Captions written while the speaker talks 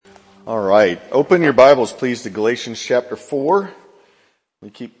All right. Open your Bibles, please, to Galatians chapter 4. We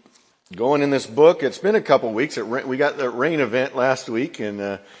keep going in this book. It's been a couple weeks. We got the rain event last week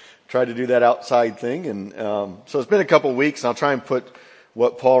and tried to do that outside thing. And so it's been a couple weeks. And I'll try and put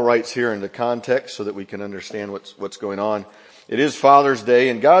what Paul writes here into context so that we can understand what's going on. It is Father's Day,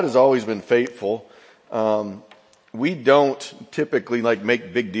 and God has always been faithful. We don't typically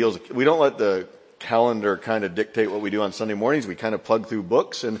make big deals. We don't let the calendar kind of dictate what we do on Sunday mornings. We kind of plug through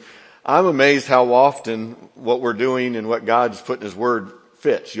books, and I'm amazed how often what we're doing and what God's put in His Word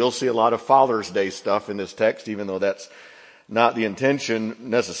fits. You'll see a lot of Father's Day stuff in this text, even though that's not the intention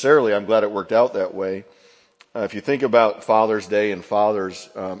necessarily. I'm glad it worked out that way. If you think about Father's Day and fathers,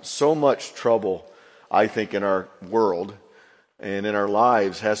 so much trouble, I think, in our world and in our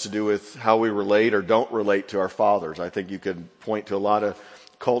lives has to do with how we relate or don't relate to our fathers. I think you could point to a lot of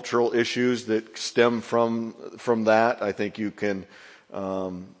cultural issues that stem from that. I think you can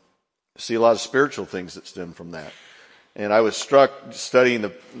see a lot of spiritual things that stem from that. And I was struck studying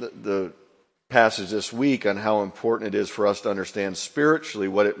the passage this week on how important it is for us to understand spiritually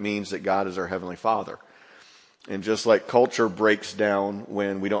what it means that God is our Heavenly Father. And just like culture breaks down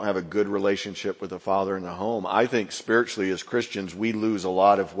when we don't have a good relationship with a father in the home, I think spiritually as Christians we lose a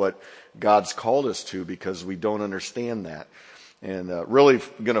lot of what God's called us to because we don't understand that. And really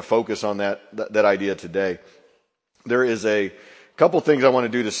going to focus on that idea today. There is a couple things I want to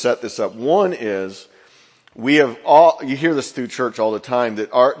do to set this up. One is you hear this through church all the time,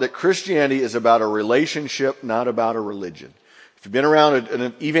 that Christianity is about a relationship, not about a religion. If you've been around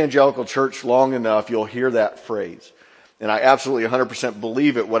an evangelical church long enough, you'll hear that phrase. And I absolutely 100%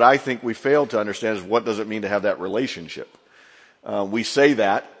 believe it. What I think we fail to understand is what does it mean to have that relationship. We say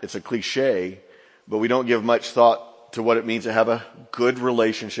that, it's a cliche, but we don't give much thought to what it means to have a good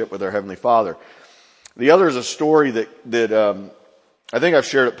relationship with our Heavenly Father. The other is a story that I think I've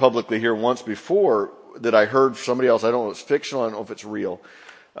shared it publicly here once before that I heard from somebody else. I don't know if it's fictional, I don't know if it's real.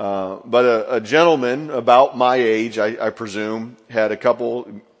 But a gentleman about my age, I presume, had a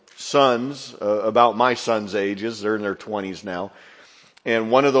couple sons about my son's ages. They're in their 20s now. And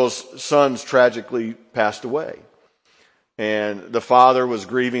one of those sons tragically passed away. And the father was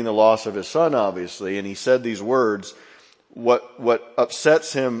grieving the loss of his son, obviously, and he said these words. What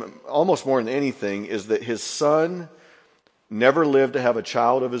upsets him almost more than anything is that his son never lived to have a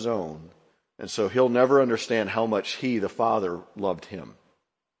child of his own, and so he'll never understand how much he, the father, loved him.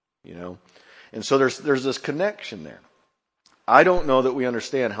 You know? And so there's this connection there. I don't know that we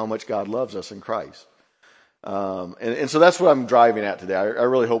understand how much God loves us in Christ. And so that's what I'm driving at today. I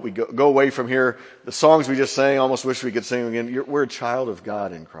really hope we go away from here. The songs we just sang, almost wish we could sing again. We're a child of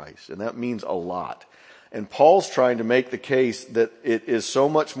God in Christ, and that means a lot. And Paul's trying to make the case that it is so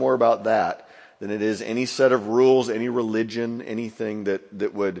much more about that than it is any set of rules, any religion, anything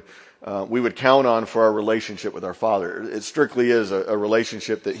that we would count on for our relationship with our Father. It strictly is a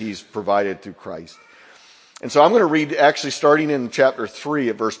relationship that He's provided through Christ. And so I'm going to read, actually starting in chapter 3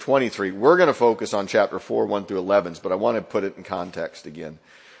 at verse 23. We're going to focus on chapter 4, 1 through 11, but I want to put it in context again.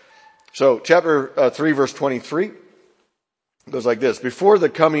 So chapter 3, verse 23 goes like this. Before the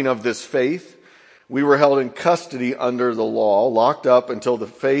coming of this faith, we were held in custody under the law, locked up until the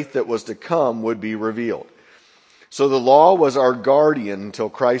faith that was to come would be revealed. So the law was our guardian until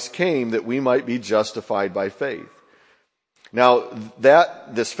Christ came that we might be justified by faith. Now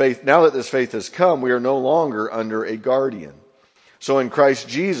that this faith has come, we are no longer under a guardian. So in Christ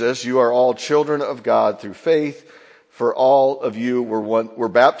Jesus, you are all children of God through faith. For all of you were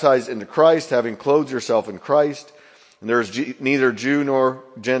baptized into Christ, having clothed yourself in Christ. And there is neither Jew nor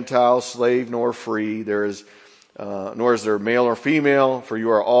Gentile, slave nor free. Nor is there male or female, for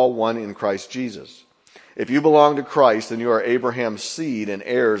you are all one in Christ Jesus. If you belong to Christ, then you are Abraham's seed and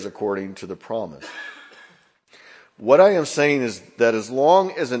heirs according to the promise. What I am saying is that as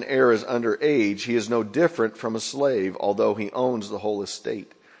long as an heir is under age, he is no different from a slave, although he owns the whole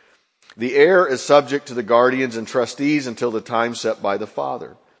estate. The heir is subject to the guardians and trustees until the time set by the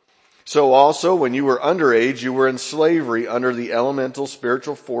father. So also, when you were underage, you were in slavery under the elemental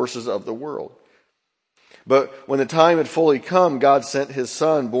spiritual forces of the world. But when the time had fully come, God sent His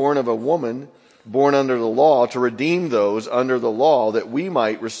Son, born of a woman, born under the law, to redeem those under the law, that we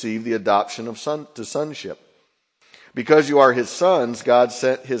might receive the adoption to sonship. Because you are His sons, God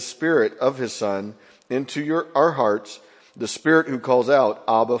sent His Spirit of His Son into our hearts, the Spirit who calls out,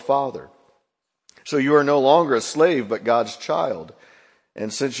 Abba, Father. So you are no longer a slave, but God's child.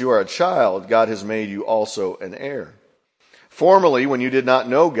 And since you are a child, God has made you also an heir. Formerly, when you did not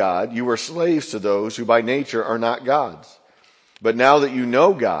know God, you were slaves to those who by nature are not God's. But now that you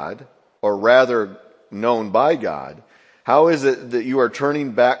know God, or rather known by God, How is it that you are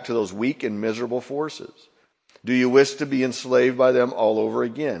turning back to those weak and miserable forces? Do you wish to be enslaved by them all over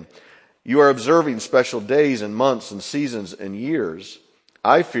again? You are observing special days and months and seasons and years.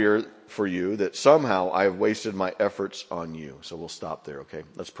 I fear for you that somehow I have wasted my efforts on you. So we'll stop there, okay?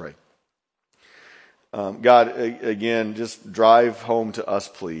 Let's pray. God, again, just drive home to us,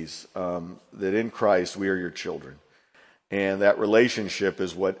 please, that in Christ we are your children. And that relationship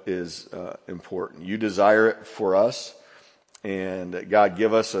is what is important. You desire it for us. And God,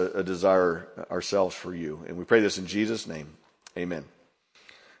 give us a desire ourselves for you. And we pray this in Jesus' name. Amen.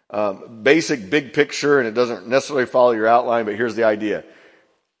 Basic big picture, and it doesn't necessarily follow your outline, but here's the idea.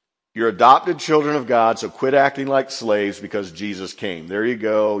 You're adopted children of God, so quit acting like slaves because Jesus came. There you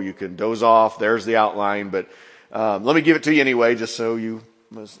go. You can doze off. There's the outline, but let me give it to you anyway, just so you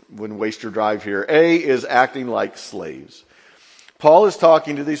wouldn't waste your drive here. A is acting like slaves. Paul is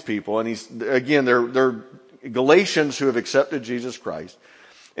talking to these people, and they're Galatians who have accepted Jesus Christ.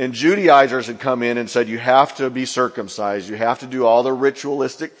 And Judaizers had come in and said, you have to be circumcised. You have to do all the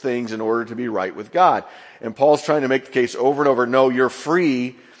ritualistic things in order to be right with God. And Paul's trying to make the case over and over, no, you're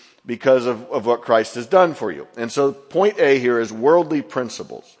free because of what Christ has done for you. And so point A here is worldly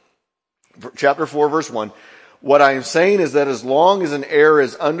principles. Chapter 4, verse 1. What I am saying is that as long as an heir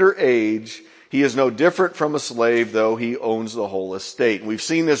is under age, he is no different from a slave, though he owns the whole estate. And we've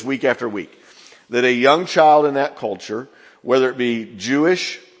seen this week after week, that a young child in that culture, whether it be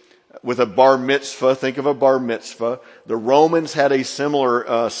Jewish with a bar mitzvah, think of a bar mitzvah. The Romans had a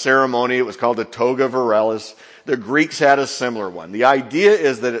similar ceremony. It was called the toga virilis. The Greeks had a similar one. The idea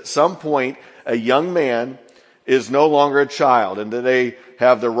is that at some point, a young man is no longer a child and that they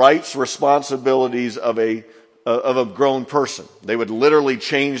have the rights, responsibilities of a grown person. They would literally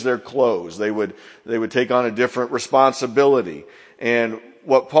change their clothes. They would take on a different responsibility. And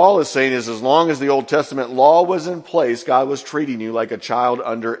what Paul is saying is as long as the Old Testament law was in place, God was treating you like a child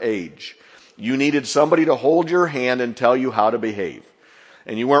under age. You needed somebody to hold your hand and tell you how to behave.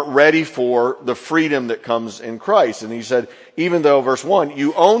 And you weren't ready for the freedom that comes in Christ. And he said, even though, verse 1,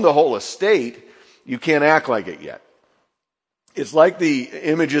 you own the whole estate, you can't act like it yet. It's like the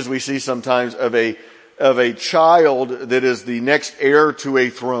images we see sometimes of a child that is the next heir to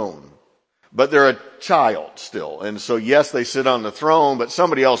a throne. But they're a child still. And so yes, they sit on the throne, but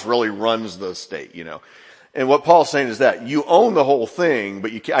somebody else really runs the estate, you know. And what Paul's saying is that you own the whole thing,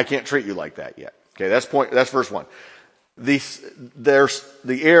 but I can't treat you like that yet. Okay, that's verse 1. The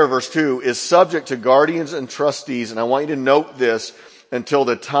heir, verse 2, is subject to guardians and trustees, and I want you to note this, until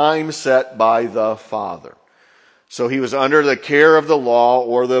the time set by the father. So he was under the care of the law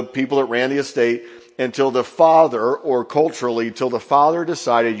or the people that ran the estate until the father, or culturally, till the father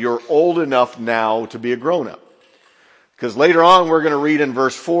decided you're old enough now to be a grown-up. Because later on we're going to read in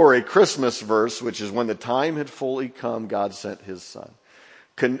verse 4 a Christmas verse, which is when the time had fully come, God sent his son.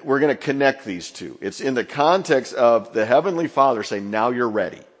 We're going to connect these two. It's in the context of the Heavenly Father saying, now you're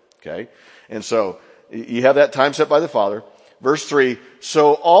ready. Okay? And so you have that time set by the Father. Verse 3,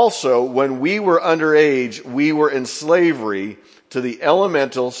 so also when we were underage, we were in slavery to the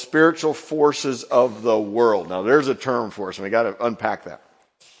elemental spiritual forces of the world. Now there's a term for us, and we got to unpack that.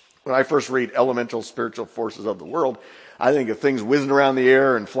 When I first read elemental spiritual forces of the world, I think of things whizzing around the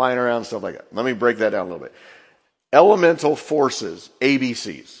air and flying around and stuff like that. Let me break that down a little bit. Elemental forces,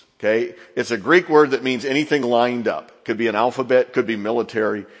 ABCs, okay? It's a Greek word that means anything lined up. Could be an alphabet, could be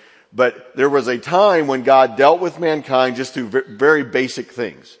military. But there was a time when God dealt with mankind just through very basic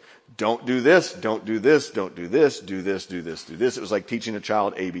things. Don't do this, don't do this, don't do this, do this, do this, do this. It was like teaching a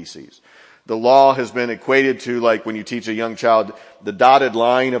child ABCs. The law has been equated to like when you teach a young child the dotted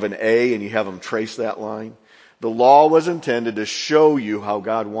line of an A and you have them trace that line. The law was intended to show you how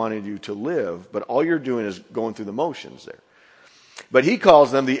God wanted you to live, but all you're doing is going through the motions there. But he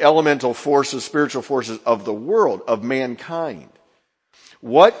calls them the elemental forces, spiritual forces of the world, of mankind.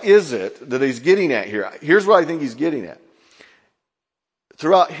 What is it that he's getting at here? Here's what I think he's getting at.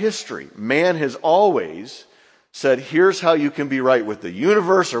 Throughout history, man has always said, here's how you can be right with the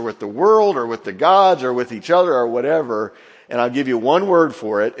universe or with the world or with the gods or with each other or whatever. And I'll give you one word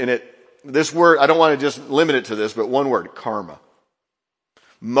for it. And this word, I don't want to just limit it to this, but one word, karma.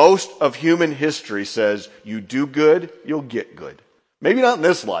 Most of human history says you do good, you'll get good. Maybe not in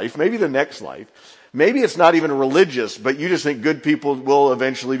this life, maybe the next life. Maybe it's not even religious, but you just think good people will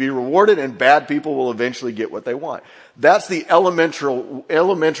eventually be rewarded and bad people will eventually get what they want. That's the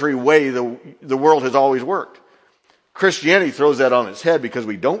elementary way the world has always worked. Christianity throws that on its head because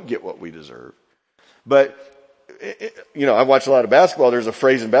we don't get what we deserve. But, I've watched a lot of basketball. There's a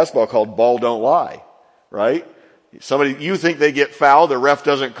phrase in basketball called ball don't lie, right? You think they get fouled, the ref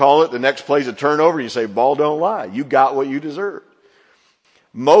doesn't call it, the next play's a turnover, you say, ball don't lie. You got what you deserve.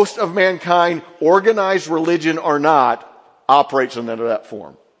 Most of mankind, organized religion or not, operates under that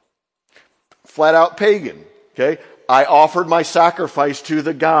form. Flat out pagan. Okay? I offered my sacrifice to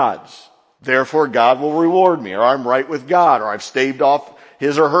the gods. Therefore God will reward me, or I'm right with God, or I've staved off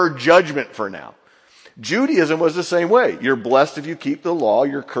his or her judgment for now. Judaism was the same way. You're blessed if you keep the law,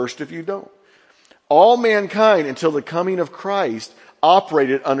 you're cursed if you don't. All mankind, until the coming of Christ,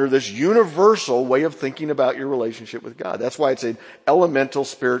 operated under this universal way of thinking about your relationship with God. That's why it's an elemental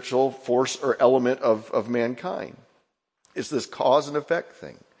spiritual force or element of mankind. It's this cause and effect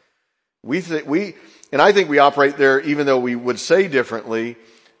thing. And I think we operate there, even though we would say differently.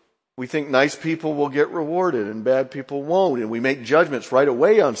 We think nice people will get rewarded and bad people won't. And we make judgments right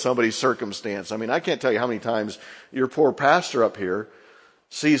away on somebody's circumstance. I mean, I can't tell you how many times your poor pastor up here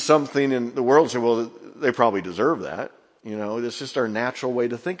sees something in the world and says, well, they probably deserve that. You know, it's just our natural way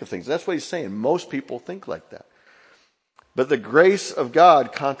to think of things. That's what he's saying. Most people think like that. But the grace of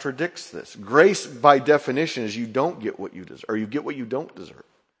God contradicts this. Grace, by definition, is you don't get what you deserve, or you get what you don't deserve.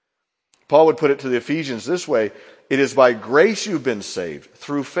 Paul would put it to the Ephesians this way: it is by grace you've been saved,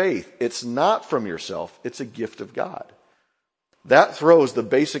 through faith. It's not from yourself, it's a gift of God. That throws the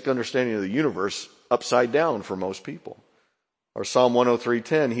basic understanding of the universe upside down for most people. Or Psalm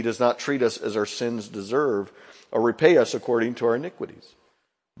 103:10, he does not treat us as our sins deserve, or repay us according to our iniquities.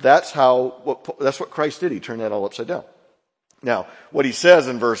 That's what Christ did. He turned that all upside down. Now, what he says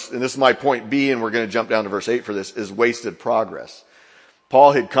in and this is my point B, and we're going to jump down to verse 8 for this, is wasted progress.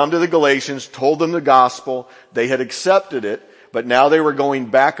 Paul had come to the Galatians, told them the gospel, they had accepted it, but now they were going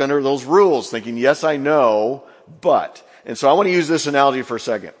back under those rules, thinking, yes, I know, but. And so I want to use this analogy for a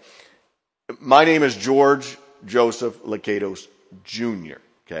second. My name is George Joseph Lakatos Jr.,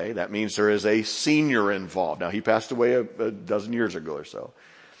 okay? That means there is a senior involved. Now, he passed away a dozen years ago or so.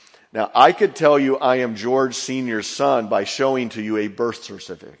 Now, I could tell you I am George Sr.'s son by showing to you a birth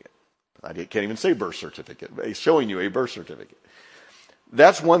certificate. I can't even say birth certificate, but showing you a birth certificate.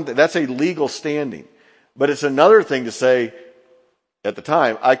 That's one thing. That's a legal standing. But it's another thing to say, at the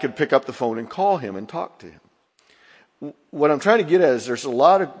time, I could pick up the phone and call him and talk to him. What I'm trying to get at is there's a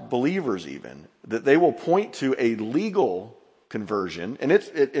lot of believers even that they will point to a legal conversion, and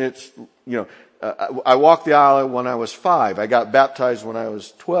it's I walked the aisle when I was 5. I got baptized when I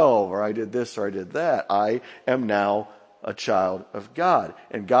was 12, or I did this or I did that. I am now a child of God,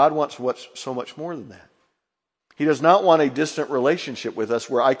 and God wants so much more than that. He does not want a distant relationship with us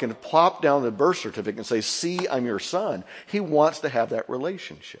where I can plop down the birth certificate and say, see, I'm your son. He wants to have that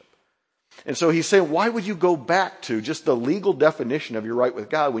relationship. And so he's saying, why would you go back to just the legal definition of your right with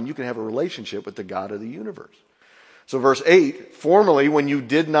God when you can have a relationship with the God of the universe? So verse 8, formerly when you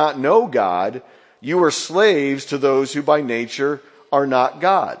did not know God, you were slaves to those who by nature are not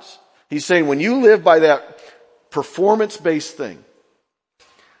God's. He's saying when you live by that performance-based thing,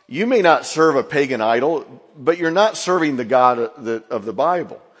 you may not serve a pagan idol, but you're not serving the God of the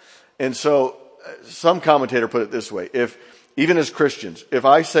Bible. And so some commentator put it this way: even as Christians, if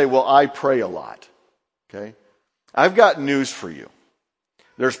I say, well, I pray a lot, okay, I've got news for you.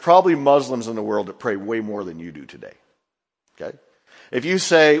 There's probably Muslims in the world that pray way more than you do today, okay? If you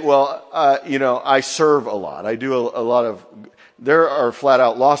say, well, I serve a lot, I do a lot of, there are flat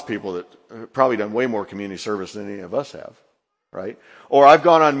out lost people that have probably done way more community service than any of us have. Right? Or I've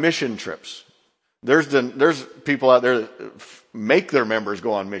gone on mission trips. There's people out there that make their members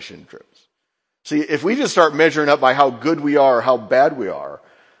go on mission trips. See, if we just start measuring up by how good we are or how bad we are,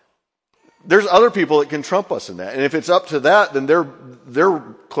 there's other people that can trump us in that. And if it's up to that, then they're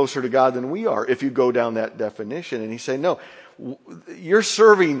closer to God than we are if you go down that definition. And he's saying, no, you're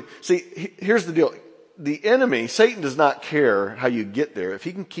serving. See, here's the deal. The enemy, Satan, does not care how you get there. If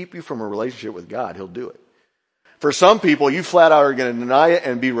he can keep you from a relationship with God, he'll do it. For some people, you flat out are going to deny it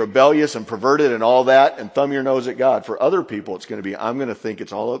and be rebellious and perverted and all that and thumb your nose at God. For other people, it's going to be, I'm going to think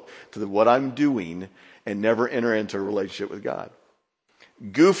it's all up to what I'm doing and never enter into a relationship with God.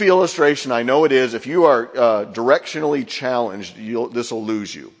 Goofy illustration, I know it is. If you are directionally challenged, this will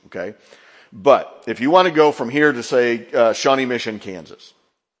lose you, okay? But if you want to go from here to, say, Shawnee Mission, Kansas,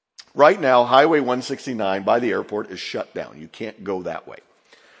 right now, Highway 169 by the airport is shut down. You can't go that way.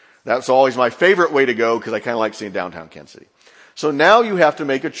 That's always my favorite way to go because I kind of like seeing downtown Kansas City. So now you have to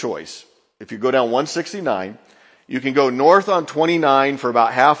make a choice. If you go down 169, you can go north on 29 for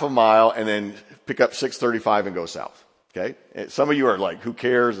about half a mile and then pick up 635 and go south. Okay? And some of you are like, who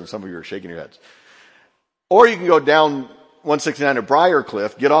cares? And some of you are shaking your heads. Or you can go down 169 to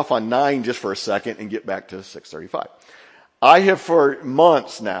Briarcliff, get off on 9 just for a second and get back to 635. I have for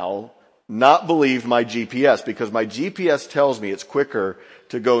months now not believed my GPS, because my GPS tells me it's quicker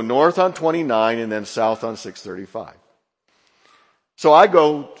to go north on 29 and then south on 635. So I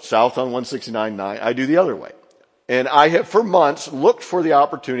go south on 169.9. I do the other way. And I have for months looked for the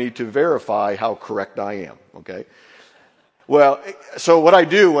opportunity to verify how correct I am. Okay. Well, so what I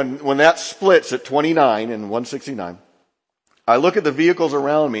do when that splits at 29 and 169, I look at the vehicles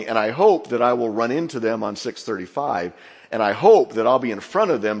around me and I hope that I will run into them on 635, and I hope that I'll be in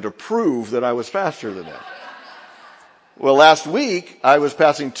front of them to prove that I was faster than them. Well, last week I was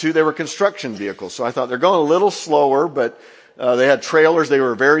passing two, they were construction vehicles, so I thought they're going a little slower, but they had trailers, they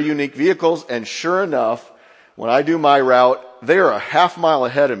were very unique vehicles, and sure enough, when I do my route, they are a half mile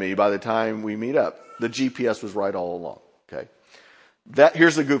ahead of me by the time we meet up. The GPS was right all along. Okay.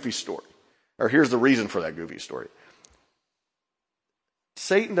 Here's the goofy story. Or here's the reason for that goofy story.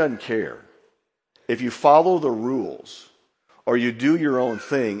 Satan doesn't care if you follow the rules or you do your own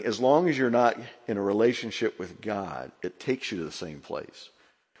thing. As long as you're not in a relationship with God, it takes you to the same place.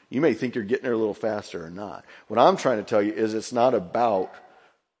 You may think you're getting there a little faster or not. What I'm trying to tell you is it's not about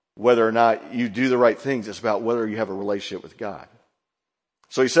whether or not you do the right things. It's about whether you have a relationship with God.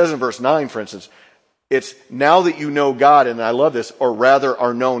 So he says in verse 9, for instance, it's now that you know God, and I love this, or rather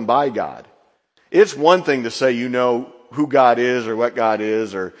are known by God. It's one thing to say you know who God is or what God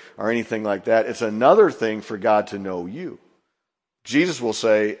is or anything like that. It's another thing for God to know you. Jesus will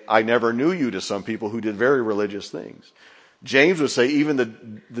say, I never knew you, to some people who did very religious things. James would say even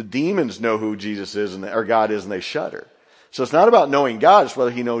the demons know who Jesus is or God is, and they shudder. So it's not about knowing God, it's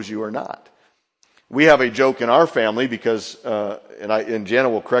whether he knows you or not. We have a joke in our family because, and Jana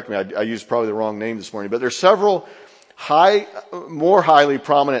will correct me, I used probably the wrong name this morning, but there's several more highly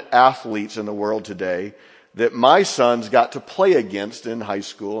prominent athletes in the world today that my sons got to play against in high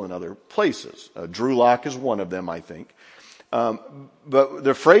school and other places. Drew Lock is one of them, I think. But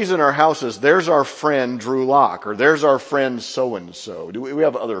the phrase in our house is, there's our friend Drew Lock, or there's our friend so-and-so. We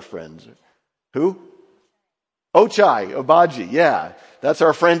have other friends? Who? Ochai, Obaji, yeah. That's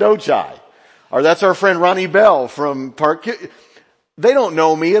our friend Ochai. Or that's our friend Ronnie Bell from Park. They don't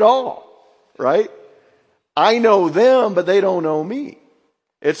know me at all, right? I know them, but they don't know me.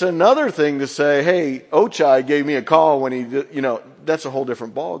 It's another thing to say, hey, Ochai gave me a call when he did, that's a whole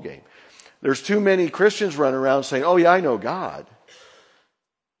different ball game. There's too many Christians running around saying, oh yeah, I know God.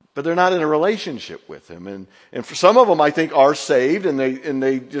 But they're not in a relationship with him. And for some of them, I think, are saved and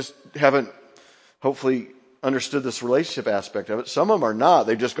they just haven't hopefully understood this relationship aspect of it. Some of them are not.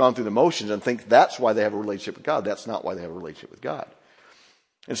 They've just gone through the motions and think that's why they have a relationship with God. That's not why they have a relationship with God.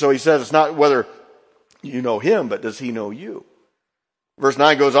 And so he says it's not whether you know him, but does he know you? Verse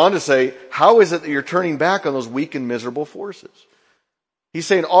 9 goes on to say, how is it that you're turning back on those weak and miserable forces? He's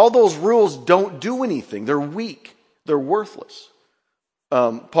saying all those rules don't do anything. They're weak. They're worthless.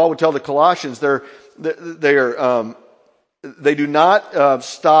 Paul would tell the Colossians they do not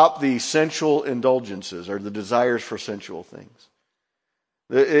stop the sensual indulgences or the desires for sensual things.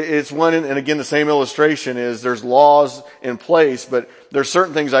 It's one, and again, the same illustration is there's laws in place, but there's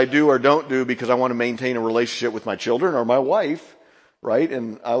certain things I do or don't do because I want to maintain a relationship with my children or my wife, right?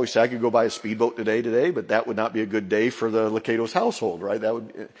 And I always say I could go buy a speedboat today, but that would not be a good day for the Lakatos household, right? That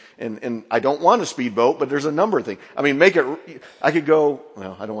would, and I don't want a speedboat, but there's a number of things. I mean, I could go,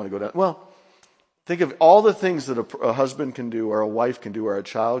 well, I don't want to go down. Well, think of all the things that a husband can do or a wife can do or a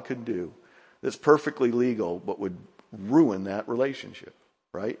child can do that's perfectly legal but would ruin that relationship,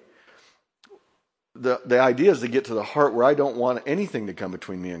 right? The idea is to get to the heart where I don't want anything to come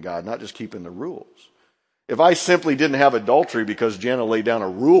between me and God, not just keeping the rules. If I simply didn't have adultery because Jana laid down a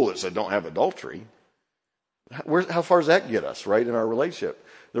rule that said don't have adultery, how far does that get us, right, in our relationship?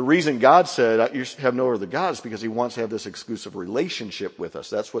 The reason God said you have no other gods is because he wants to have this exclusive relationship with us.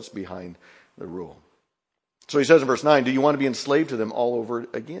 That's what's behind the rule. So he says in verse 9, do you want to be enslaved to them all over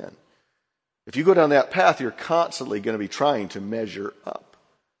again? If you go down that path, you're constantly going to be trying to measure up.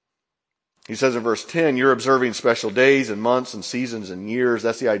 He says in verse 10, you're observing special days and months and seasons and years.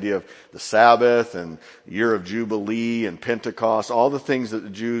 That's the idea of the Sabbath and year of Jubilee and Pentecost, all the things that the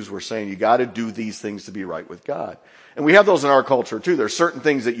Jews were saying, you got to do these things to be right with God. And we have those in our culture too. There's certain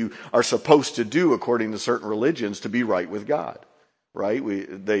things that you are supposed to do according to certain religions to be right with God. Right?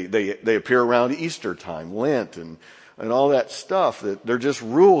 They appear around Easter time, Lent, and all that stuff. That they're just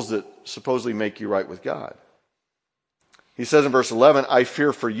rules that supposedly make you right with God. He says in verse 11, I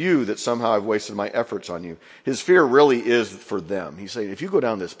fear for you that somehow I've wasted my efforts on you. His fear really is for them. He's saying, if you go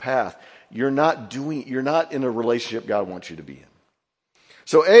down this path, you're not in a relationship God wants you to be in.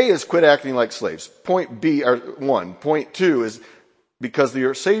 So A is quit acting like slaves. Point B, or 1. Point 2 is because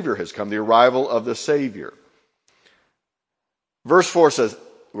the Savior has come, the arrival of the Savior. Verse 4 says,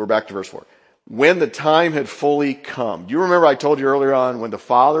 we're back to verse 4. When the time had fully come. Do you remember I told you earlier on when the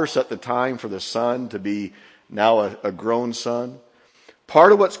Father set the time for the Son to be now a grown son?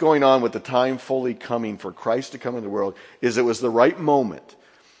 Part of what's going on with the time fully coming for Christ to come into the world is it was the right moment.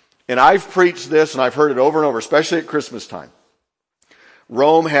 And I've preached this and I've heard it over and over, especially at Christmas time.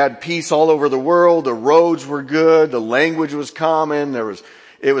 Rome had peace all over the world. The roads were good. The language was common.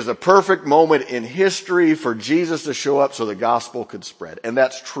 It was a perfect moment in history for Jesus to show up so the gospel could spread. And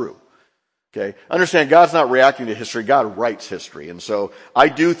that's true. Okay. Understand, God's not reacting to history. God writes history. And so I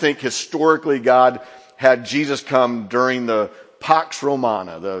do think historically God had Jesus come during the Pax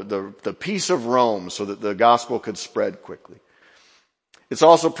Romana, the peace of Rome, so that the gospel could spread quickly. It's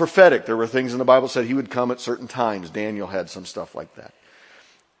also prophetic. There were things in the Bible that said he would come at certain times. Daniel had some stuff like that.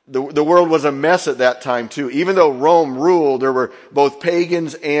 The world was a mess at that time too. Even though Rome ruled, there were both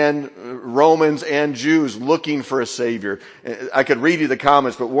pagans and Romans and Jews looking for a savior. I could read you the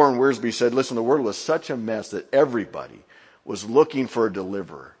comments, but Warren Wiersbe said, listen, the world was such a mess that everybody was looking for a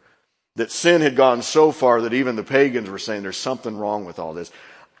deliverer. That sin had gone so far that even the pagans were saying there's something wrong with all this.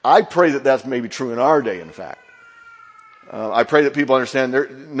 I pray that that's maybe true in our day, in fact. I pray that people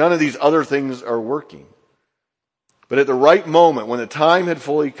understand none of these other things are working. But at the right moment, when the time had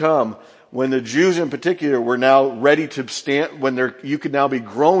fully come, when the Jews in particular were now ready to stand, you could now be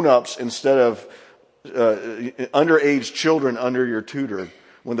grown-ups instead of underage children under your tutor,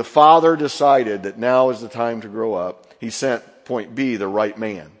 when the Father decided that now is the time to grow up, he sent, point B, the right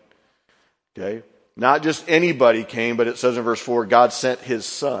man. Okay? Not just anybody came, but it says in verse 4, God sent his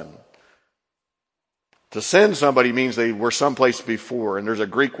Son. To send somebody means they were someplace before, and there's a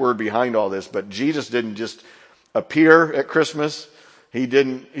Greek word behind all this, but Jesus didn't just appear at Christmas. He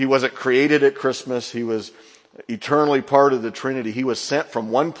wasn't created at Christmas. He was eternally part of the Trinity. He was sent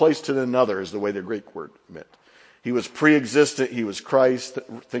from one place to another is the way the Greek word meant. He was pre-existent. He was Christ.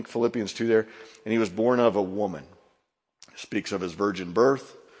 Think Philippians 2 there. And he was born of a woman. Speaks of his virgin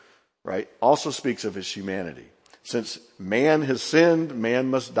birth, right? Also speaks of his humanity. Since man has sinned, man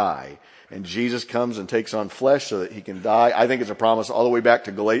must die. And Jesus comes and takes on flesh so that he can die. I think it's a promise all the way back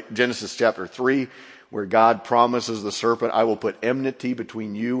to Genesis chapter 3, where God promises the serpent, I will put enmity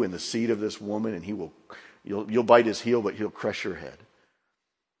between you and the seed of this woman, and you'll bite his heel, but he'll crush your head.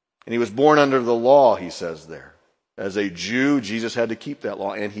 And he was born under the law, he says there. As a Jew, Jesus had to keep that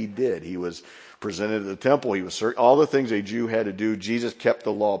law, and he did. He was presented at the temple. He was all the things a Jew had to do. Jesus kept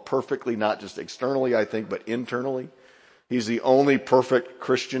the law perfectly, not just externally, I think, but internally. He's the only perfect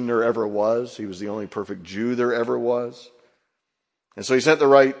Christian there ever was. He was the only perfect Jew there ever was. And so he sent the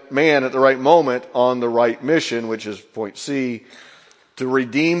right man at the right moment on the right mission, which is point C, to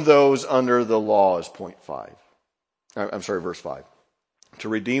redeem those under the law is point 5. Verse 5. To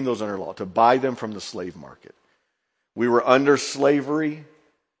redeem those under law, to buy them from the slave market. We were under slavery,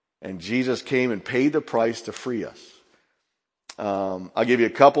 and Jesus came and paid the price to free us. I'll give you a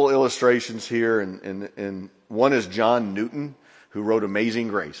couple illustrations here, and one is John Newton, who wrote Amazing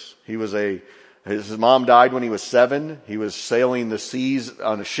Grace. His mom died when he was 7. He was sailing the seas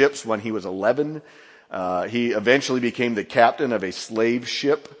on ships when he was 11. He eventually became the captain of a slave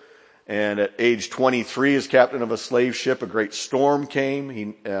ship. And at age 23, as captain of a slave ship, a great storm came.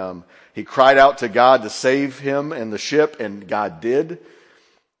 He cried out to God to save him and the ship, and God did.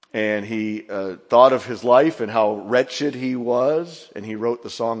 And he thought of his life and how wretched he was. And he wrote the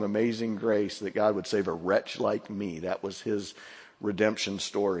song Amazing Grace, that God would save a wretch like me. That was his redemption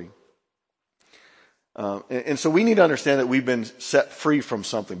story. And so we need to understand that we've been set free from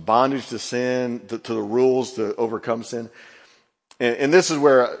something. Bondage to sin, to the rules to overcome sin. And this is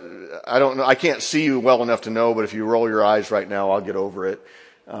where, I don't know, I can't see you well enough to know, but if you roll your eyes right now, I'll get over it.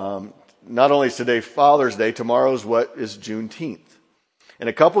 Not only is today Father's Day, tomorrow's Juneteenth. And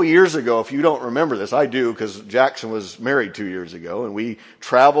a couple years ago, if you don't remember this, I do, because Jackson was married 2 years ago, and we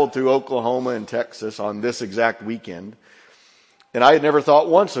traveled through Oklahoma and Texas on this exact weekend. And I had never thought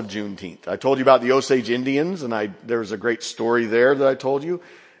once of Juneteenth. I told you about the Osage Indians, and there was a great story there that I told you.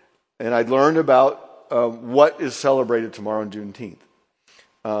 And I'd learned about what is celebrated tomorrow on Juneteenth.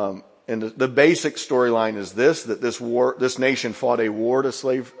 And the basic storyline is that this nation fought a war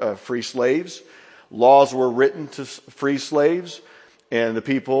to free slaves. Laws were written to free slaves. And the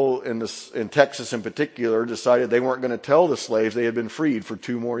people in Texas in particular decided they weren't going to tell the slaves they had been freed for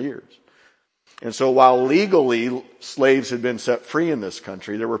 2 more years. And so while legally slaves had been set free in this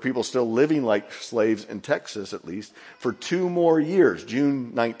country, there were people still living like slaves in Texas, at least, for 2 more years.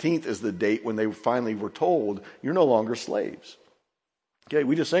 June 19th is the date when they finally were told, you're no longer slaves. Okay,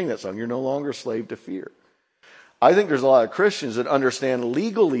 we just sang that song, you're no longer slave to fear. I think there's a lot of Christians that understand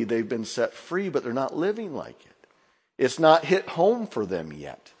legally they've been set free, but they're not living like it. It's not hit home for them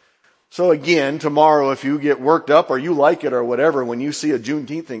yet. So again, tomorrow, if you get worked up or you like it or whatever, when you see a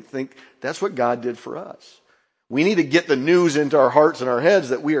Juneteenth thing, think that's what God did for us. We need to get the news into our hearts and our heads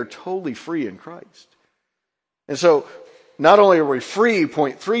that we are totally free in Christ. And so, not only are we free,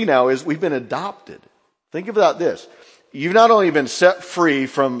 point 3 now is we've been adopted. Think about this. You've not only been set free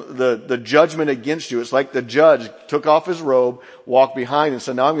from the judgment against you. It's like the judge took off his robe, walked behind and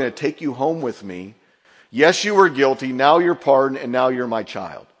said, now I'm going to take you home with me. Yes, you were guilty. Now you're pardoned and now you're my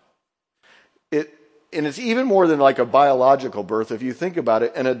child. And it's even more than like a biological birth. If you think about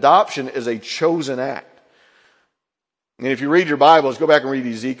it, an adoption is a chosen act. And if you read your Bibles, go back and read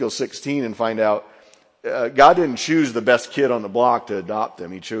Ezekiel 16 and find out God didn't choose the best kid on the block to adopt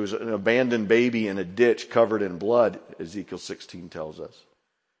them. He chose an abandoned baby in a ditch covered in blood, Ezekiel 16 tells us.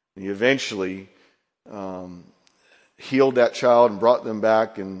 And he eventually healed that child and brought them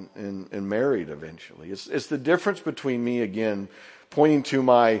back and married eventually. It's the difference between me, again, pointing to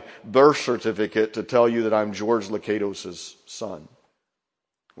my birth certificate to tell you that I'm George Lakatos' son,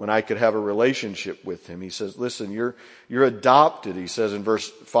 when I could have a relationship with him. He says, listen, you're adopted, he says in verse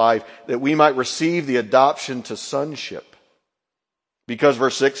 5, that we might receive the adoption to sonship. Because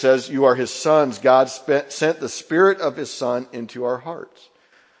verse 6 says, you are his sons. God sent the Spirit of his Son into our hearts.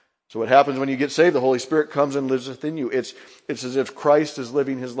 So what happens when you get saved? The Holy Spirit comes and lives within you. It's as if Christ is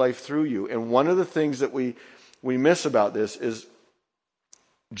living his life through you. And one of the things that we miss about this is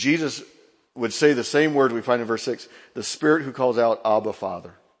Jesus would say the same word we find in verse 6, the Spirit who calls out, Abba,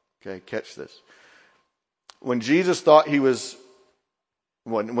 Father. Okay, catch this. When Jesus thought he was,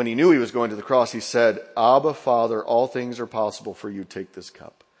 when he knew he was going to the cross, he said, Abba, Father, all things are possible for you. Take this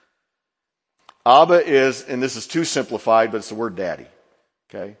cup. Abba is, and this is too simplified, but it's the word daddy.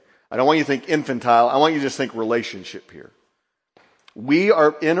 Okay? I don't want you to think infantile. I want you to just think relationship here. We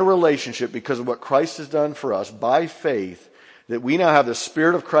are in a relationship because of what Christ has done for us by faith, that we now have the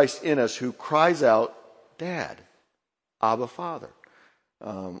Spirit of Christ in us who cries out, Dad, Abba, Father.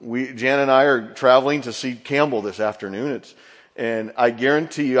 Jan and I are traveling to see Campbell this afternoon. And I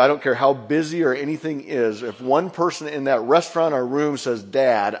guarantee you, I don't care how busy or anything is, if one person in that restaurant or room says,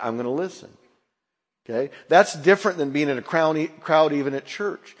 Dad, I'm going to listen. Okay? That's different than being in a crowd even at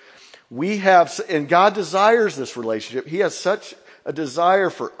church. We have, and God desires this relationship. He has such a desire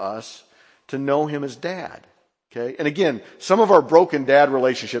for us to know him as Dad. Okay? And again, some of our broken dad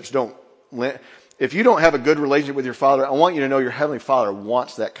relationships don't. If you don't have a good relationship with your father, I want you to know your Heavenly Father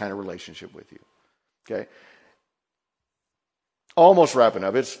wants that kind of relationship with you. Okay? Almost wrapping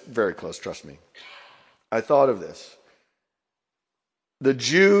up. It's very close, trust me. I thought of this. The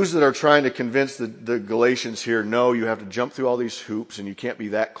Jews that are trying to convince the Galatians here, no, you have to jump through all these hoops and you can't be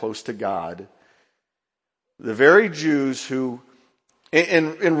that close to God. The very Jews who,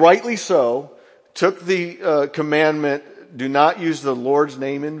 and rightly so, took the commandment, do not use the Lord's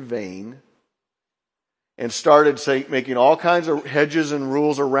name in vain, and started making all kinds of hedges and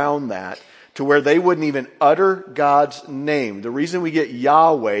rules around that to where they wouldn't even utter God's name. The reason we get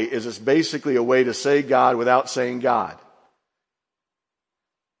Yahweh is it's basically a way to say God without saying God.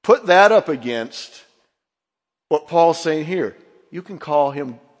 Put that up against what Paul's saying here. You can call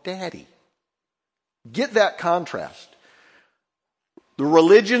him Daddy. Get that contrast. The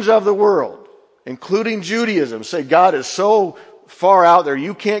religions of the world, including Judaism, say God is so far out there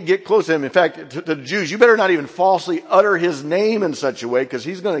you can't get close to him. In fact, to the Jews, you better not even falsely utter his name in such a way because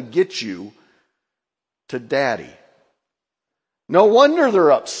he's going to get you to Daddy. No wonder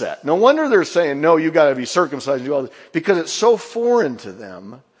they're upset. No wonder they're saying, no, you got to be circumcised and do all this, because it's so foreign to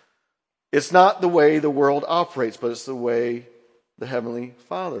them. It's not the way the world operates, but it's the way the Heavenly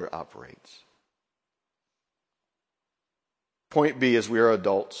Father operates. Point B is we are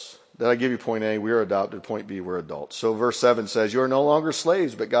adults. Did I give you point A? We are adopted. Point B, we're adults. So verse 7 says, you are no longer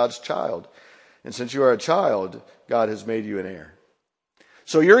slaves, but God's child. And since you are a child, God has made you an heir.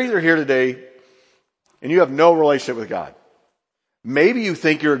 So you're either here today and you have no relationship with God. Maybe you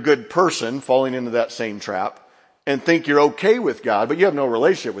think you're a good person falling into that same trap and think you're okay with God, but you have no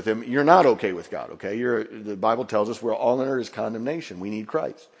relationship with him. You're not okay with God, okay? The Bible tells us we're all under his condemnation. We need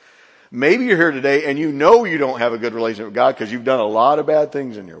Christ. Maybe you're here today and you know you don't have a good relationship with God because you've done a lot of bad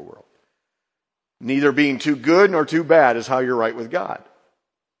things in your world. Neither being too good nor too bad is how you're right with God.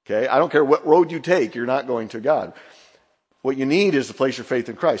 Okay? I don't care what road you take, you're not going to God. What you need is to place your faith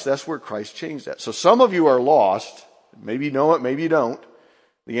in Christ. That's where Christ changed that. So some of you are lost. Maybe you know it, maybe you don't.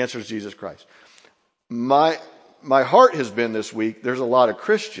 The answer is Jesus Christ. My heart has been this week, there's a lot of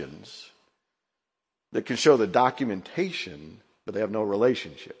Christians that can show the documentation, but they have no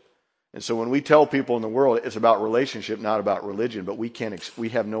relationship. And so when we tell people in the world it's about relationship, not about religion, but we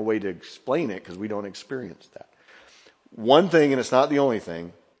have no way to explain it because we don't experience that. one thing, and it's not the only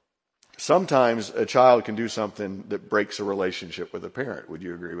thing, sometimes a child can do something that breaks a relationship with a parent. Would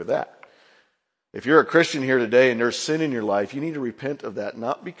you agree with that? If you're a Christian here today and there's sin in your life, you need to repent of that,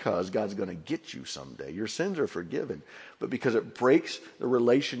 not because God's going to get you someday. Your sins are forgiven, but because it breaks the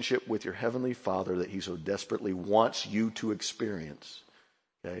relationship with your Heavenly Father that He so desperately wants you to experience.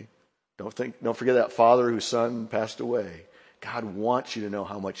 Okay? Don't forget that father whose son passed away. God wants you to know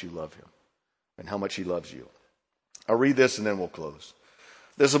how much you love Him and how much He loves you. I'll read this and then we'll close.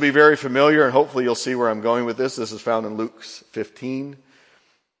 This will be very familiar, and hopefully you'll see where I'm going with this. This is found in Luke 15.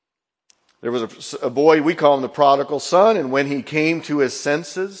 There was a boy, we call him the prodigal son, and when he came to his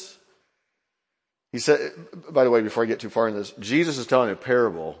senses, he said, by the way, before I get too far into this, Jesus is telling a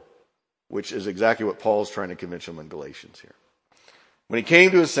parable, which is exactly what Paul's trying to convince him in Galatians here. When he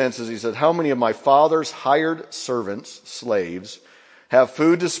came to his senses, he said, how many of my father's hired servants, slaves, have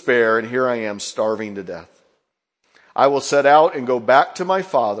food to spare, and here I am starving to death? I will set out and go back to my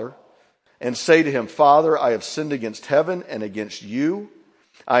father and say to him, Father, I have sinned against heaven and against you.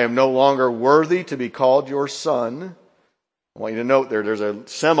 I am no longer worthy to be called your son. I want you to note there's a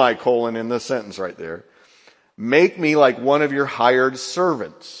semicolon in this sentence right there. Make me like one of your hired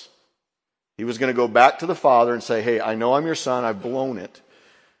servants. He was going to go back to the father and say, hey, I know I'm your son. I've blown it.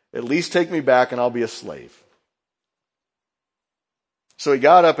 At least take me back and I'll be a slave. So he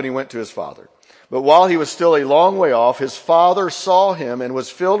got up and he went to his father. But while he was still a long way off, his father saw him and was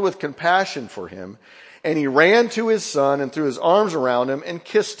filled with compassion for him. And he ran to his son and threw his arms around him and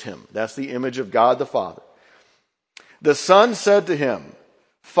kissed him. That's the image of God the Father. The son said to him,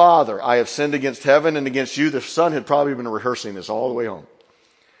 Father, I have sinned against heaven and against you. The son had probably been rehearsing this all the way home.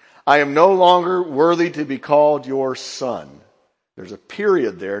 I am no longer worthy to be called your son. There's a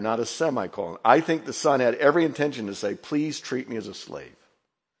period there, not a semicolon. I think the son had every intention to say, please treat me as a slave.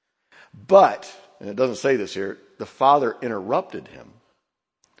 But, and it doesn't say this here, the father interrupted him.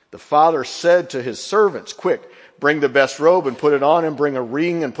 The father said to his servants, quick, bring the best robe and put it on him. Bring a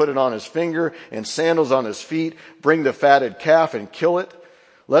ring and put it on his finger and sandals on his feet. Bring the fatted calf and kill it.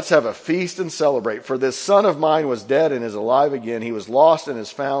 Let's have a feast and celebrate. For this son of mine was dead and is alive again. He was lost and is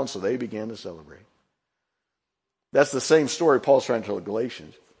found. So they began to celebrate. That's the same story Paul's trying to tell the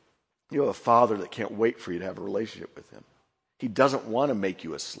Galatians. You have a father that can't wait for you to have a relationship with him. He doesn't want to make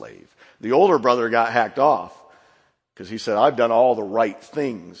you a slave. The older brother got hacked off because he said, I've done all the right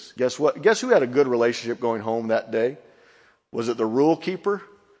things. Guess what? Guess who had a good relationship going home that day? Was it the rule keeper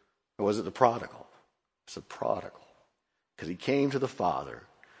or was it the prodigal? It's the prodigal. Because he came to the father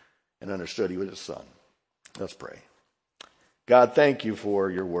and understood he was his son. Let's pray. God, thank you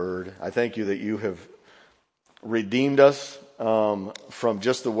for your word. I thank you that you have redeemed us from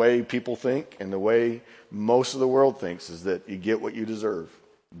just the way people think and the way most of the world thinks, is that you get what you deserve,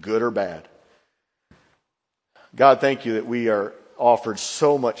 good or bad. God, thank you that we are offered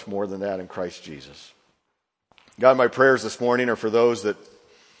so much more than that in Christ Jesus. God, my prayers this morning are for those that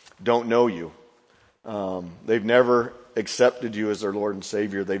don't know you. They've never accepted you as their Lord and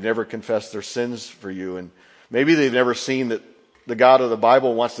Savior. They've never confessed their sins for you. And maybe they've never seen that the God of the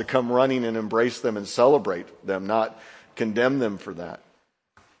Bible wants to come running and embrace them and celebrate them, not condemn them for that.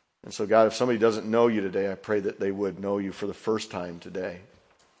 And so, God, if somebody doesn't know you today, I pray that they would know you for the first time today.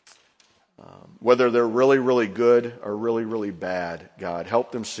 Whether they're really, really good or really, really bad, God,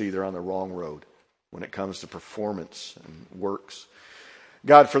 help them see they're on the wrong road when it comes to performance and works.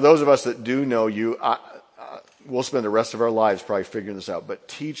 God, for those of us that do know you, we'll spend the rest of our lives probably figuring this out, but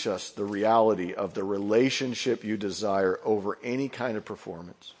teach us the reality of the relationship you desire over any kind of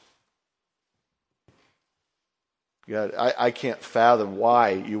performance. God, I can't fathom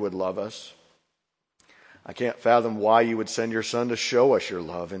why you would love us. I can't fathom why you would send your son to show us your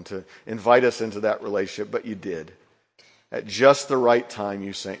love and to invite us into that relationship, but you did. At just the right time,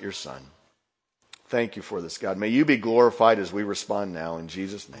 you sent your son. Thank you for this, God. May you be glorified as we respond now. In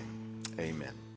Jesus' name, amen.